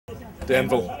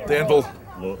Danville.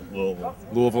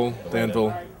 Louisville.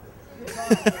 Danville.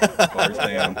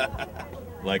 Bardstown,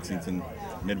 Lexington,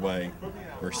 Midway,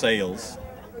 Versailles,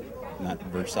 not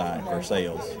Versailles,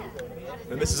 Versailles.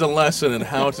 And this is a lesson in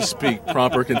how to speak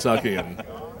proper Kentuckian,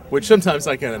 which sometimes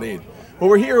I kind of need. Well,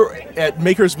 we're here at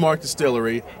Maker's Mark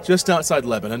Distillery, just outside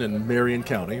Lebanon in Marion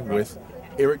County, with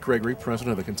Eric Gregory,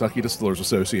 president of the Kentucky Distillers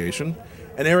Association.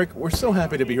 And Eric, we're so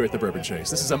happy to be here at the Bourbon Chase.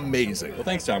 This is amazing. Well,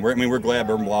 thanks, Tom. We're glad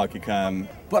Bourbon Blog could come.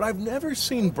 But I've never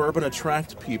seen bourbon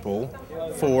attract people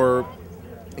for,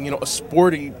 a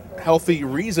sporty, healthy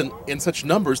reason in such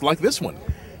numbers like this one.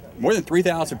 More than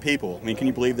 3,000 people. I mean, can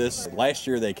you believe this? Last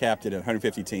year they capped it at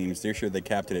 150 teams. This year they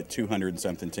capped it at 200 and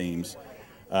something teams.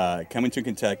 Coming to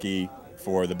Kentucky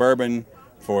for the bourbon,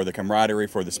 for the camaraderie,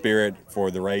 for the spirit, for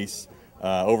the race.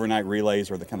 Overnight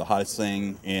relays are the kind of the hottest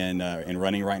thing in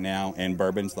running right now, and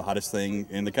bourbon's the hottest thing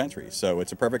in the country. So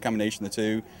it's a perfect combination of the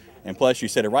two. And plus, you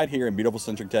said it right here in beautiful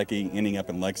Central Kentucky, ending up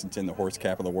in Lexington, the horse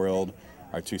capital of the world.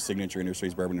 Our two signature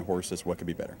industries, bourbon and horses. What could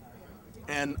be better?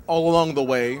 And all along the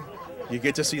way, you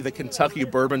get to see the Kentucky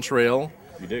Bourbon Trail.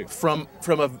 You do. From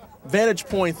a vantage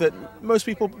point that most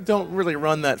people don't really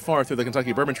run that far through the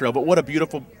Kentucky Bourbon Trail, but what a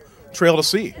beautiful trail to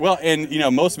see. Well, and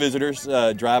most visitors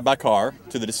drive by car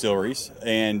to the distilleries,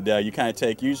 and you kind of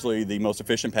take usually the most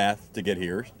efficient path to get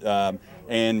here.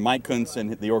 And Mike Kuntz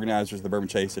and the organizers of the Bourbon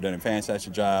Chase have done a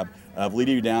fantastic job of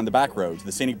leading you down the back roads,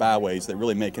 the scenic byways that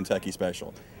really make Kentucky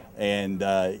special. And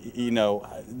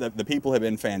the people have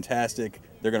been fantastic.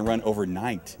 They're going to run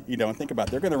overnight. And think about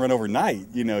it. They're going to run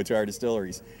overnight, to our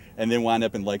distilleries, and then wind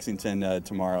up in Lexington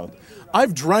tomorrow.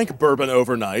 I've drank bourbon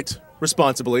overnight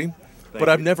responsibly. But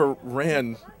I've never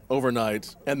ran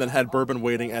overnight and then had bourbon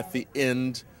waiting at the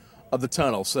end of the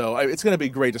tunnel. So it's going to be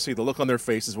great to see the look on their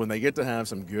faces when they get to have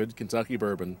some good Kentucky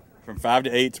bourbon. From 5 to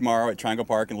 8 tomorrow at Triangle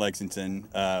Park in Lexington,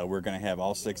 we're going to have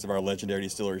all 6 of our legendary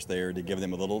distillers there to give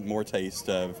them a little more taste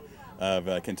of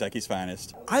Kentucky's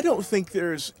finest. I don't think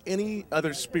there's any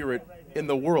other spirit in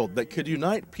the world that could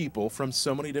unite people from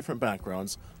so many different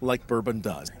backgrounds like bourbon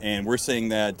does. And we're seeing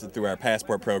that through our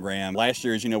passport program. Last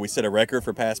year, as you know, we set a record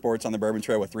for passports on the Bourbon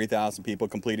Trail with 3,000 people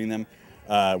completing them.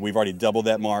 We've already doubled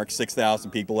that mark,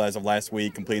 6,000 people as of last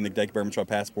week completing the Kentucky Bourbon Trail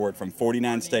passport from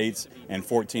 49 states and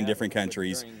 14 different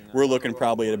countries. We're looking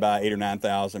probably at about 8,000 or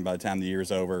 9,000 by the time the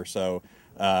year's over. So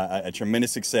a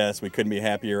tremendous success. We couldn't be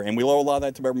happier. And we owe a lot of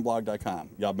that to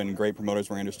bourbonblog.com. Y'all been great promoters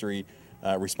of our industry.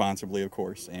 Responsibly, of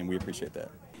course, and we appreciate that.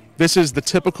 This is the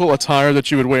typical attire that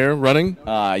you would wear running?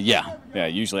 Yeah.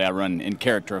 Usually I run in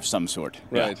character of some sort.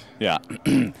 Right. Yeah.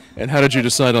 And how did you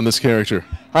decide on this character?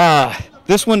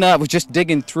 This one was just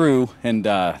digging through, and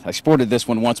I sported this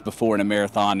one once before in a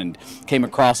marathon and came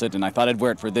across it, and I thought I'd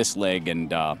wear it for this leg,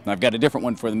 and I've got a different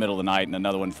one for the middle of the night and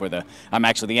another one for I'm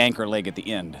actually the anchor leg at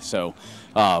the end. So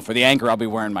for the anchor, I'll be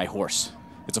wearing my horse.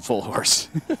 It's a full horse.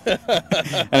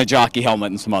 And a jockey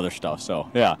helmet and some other stuff. So,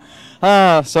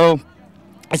 yeah. So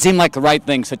it seemed like the right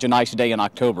thing, such a nice day in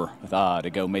October, to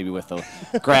go maybe with a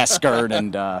grass skirt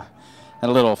and a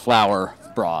little flower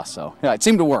bra. So, yeah, it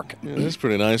seemed to work. Yeah, that's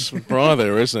pretty nice bra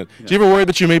there, isn't it? Yeah. Do you ever worry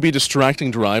that you may be distracting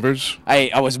drivers?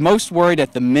 I was most worried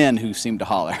at the men who seemed to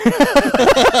holler.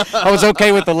 I was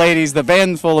okay with the ladies. The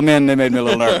van full of men, they made me a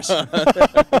little nervous.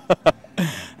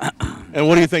 And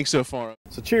what do you think so far?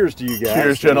 So cheers to you guys.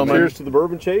 Cheers, gentlemen. Cheers to the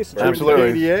Bourbon Chase.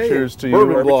 Absolutely. Cheers to you.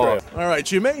 Bourbon Blog. All right,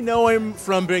 you may know him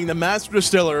from being the master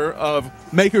distiller of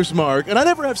Maker's Mark, and I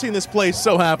never have seen this place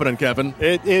so happening, Kevin.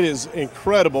 It is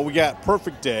incredible. We got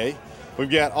Perfect Day. We've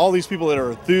got all these people that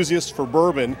are enthusiasts for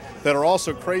bourbon that are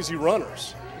also crazy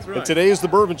runners. That's right. And today is the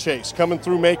Bourbon Chase coming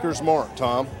through Maker's Mark,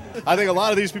 Tom. I think a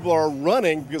lot of these people are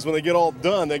running because when they get all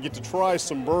done, they get to try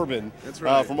some bourbon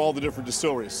from all the different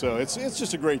distilleries. So it's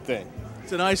just a great thing.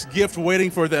 It's a nice gift waiting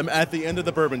for them at the end of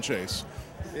the Bourbon Chase.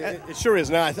 It sure is.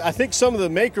 Now, I think some of the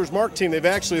Maker's Mark team, they've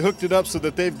actually hooked it up so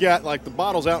that they've got like the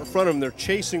bottles out in front of them. They're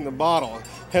chasing the bottle,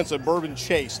 hence a bourbon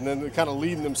chase, and then they're kind of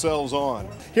leading themselves on.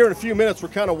 Here in a few minutes, we're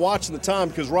kind of watching the time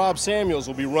because Rob Samuels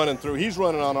will be running through. He's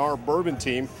running on our bourbon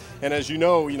team, and as you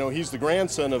know, he's the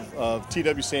grandson of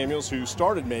T.W. Samuels, who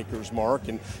started Maker's Mark,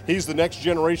 and he's the next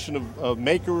generation of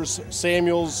Makers,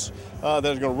 Samuels, that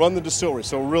are going to run the distillery.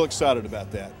 So we're real excited about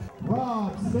that.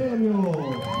 Rob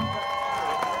Samuels.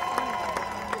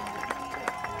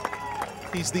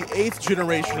 He's the 8th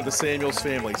generation of the Samuels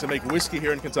family to make whiskey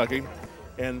here in Kentucky,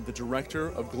 and the director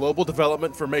of global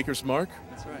development for Maker's Mark.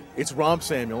 That's right. It's Rob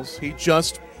Samuels. He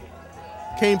just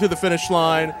came to the finish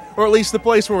line, or at least the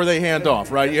place where they hand off,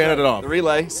 right? You handed it off. The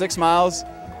relay, 6 miles.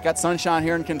 Got sunshine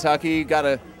here in Kentucky. Got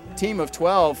a team of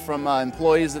 12 from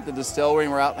employees at the distillery,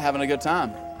 and we're out having a good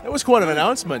time. That was quite an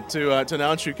announcement to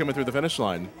announce you coming through the finish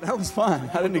line. That was fun.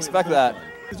 I didn't expect that.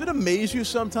 Does it amaze you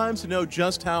sometimes to know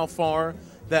just how far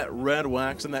that red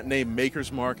wax and that name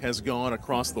Maker's Mark has gone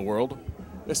across the world?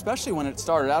 Especially when it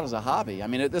started out as a hobby. I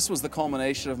mean, this was the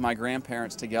culmination of my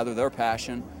grandparents together, their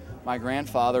passion. My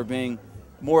grandfather being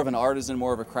more of an artisan,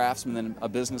 more of a craftsman than a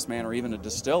businessman or even a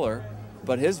distiller.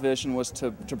 But his vision was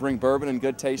to bring bourbon and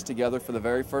good taste together for the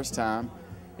very first time.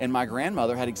 And my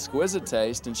grandmother had exquisite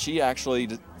taste, and she actually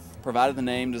provided the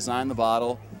name, designed the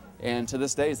bottle, and to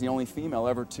this day is the only female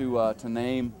ever to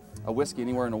name a whiskey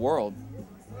anywhere in the world.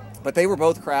 But they were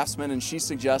both craftsmen, and she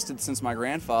suggested, since my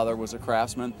grandfather was a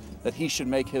craftsman, that he should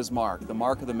make his mark, the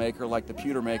mark of the maker, like the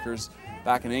pewter makers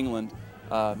back in England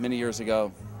many years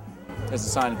ago, as a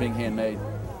sign of being handmade.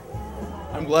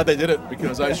 I'm glad they did it,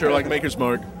 because I sure like Maker's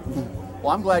Mark. Well,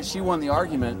 I'm glad she won the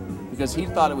argument, because he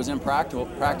thought it was practical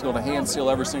to hand seal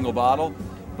every single bottle,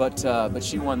 but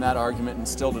she won that argument, and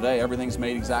still today everything's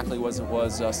made exactly as it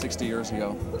was 60 years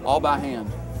ago, all by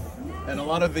hand. And a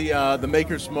lot of the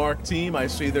Maker's Mark team, I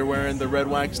see they're wearing the red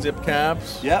wax dip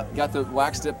caps. Yep, got the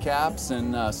wax dip caps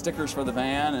and stickers for the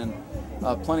van,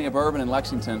 and plenty of bourbon in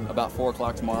Lexington about 4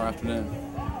 o'clock tomorrow afternoon.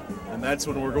 And that's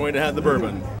when we're going to have the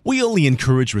bourbon. We only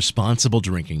encourage responsible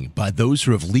drinking by those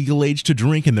who have legal age to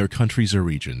drink in their countries or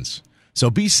regions. So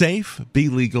be safe, be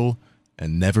legal,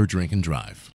 and never drink and drive.